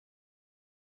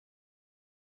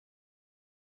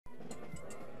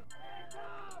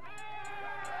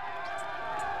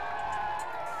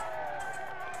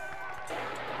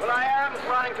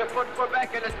trying to put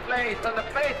Quebec in its place, and the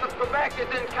place of Quebec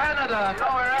is in Canada,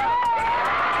 nowhere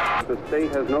else. The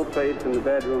state has no place in the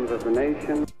bedrooms of the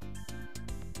nation.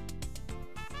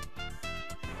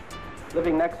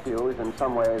 Living next to you is in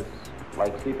some ways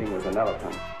like sleeping with an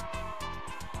elephant.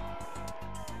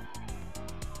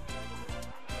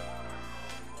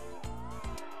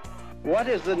 What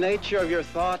is the nature of your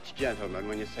thoughts, gentlemen,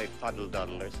 when you say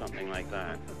fuddle-duddle or something like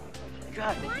that?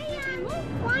 God.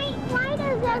 Why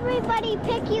does everybody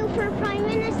pick you for Prime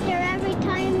Minister every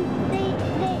time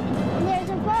there's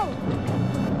a vote?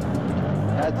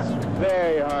 That's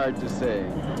very hard to say.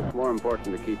 It's more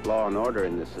important to keep law and order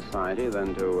in this society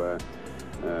than to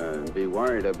be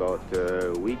worried about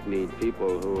weak-kneed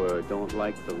people who don't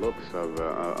like the looks of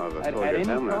a soldier. At any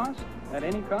cost? At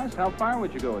any cost? How far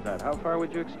would you go with that? How far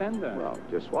would you extend that? Well,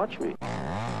 just watch me.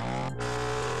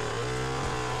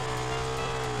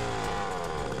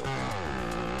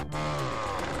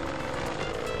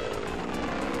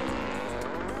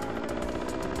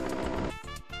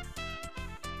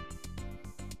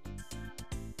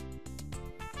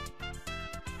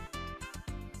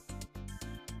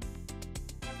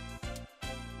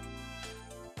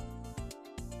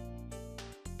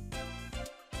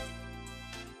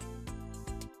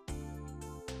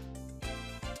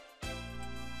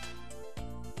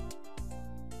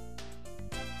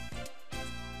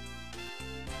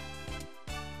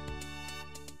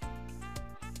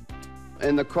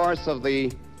 In the course of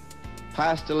the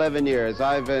past 11 years,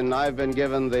 I've been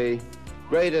given the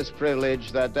greatest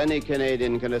privilege that any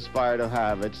Canadian can aspire to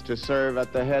have. It's to serve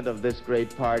at the head of this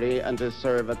great party and to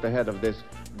serve at the head of this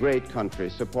great country,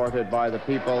 supported by the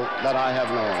people that I have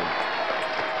known.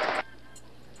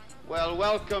 Well,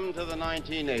 welcome to the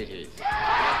 1980s.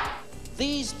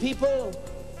 These people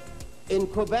in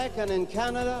Quebec and in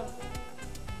Canada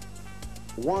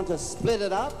want to split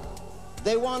it up.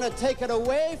 They want to take it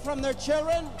away from their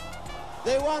children.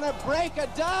 They want to break it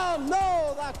down.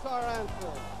 No, that's our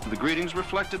answer. The greetings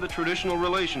reflected the traditional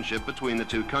relationship between the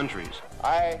two countries.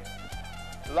 I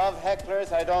love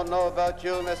hecklers. I don't know about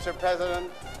you, Mr. President.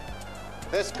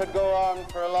 This could go on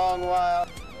for a long while.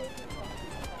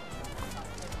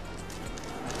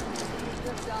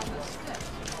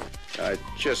 I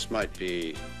just might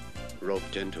be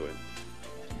roped into it.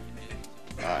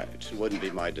 It wouldn't be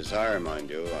my desire,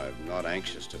 mind you. I'm not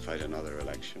anxious to fight another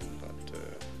election, but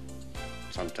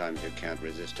sometimes you can't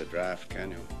resist a draft,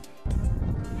 can you?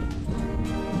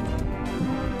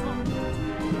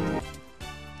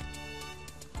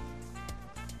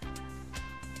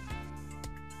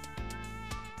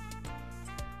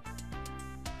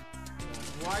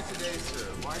 Why today, sir?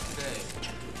 Why today?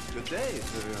 Good day.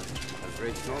 A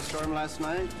great snowstorm last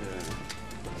night.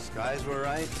 Skies were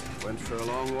right. Went for a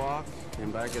long walk.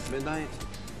 Came back at midnight.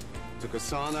 Took a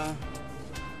sauna.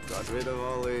 Got rid of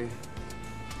all the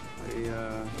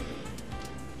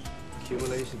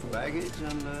accumulation of baggage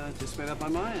and just made up my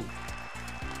mind.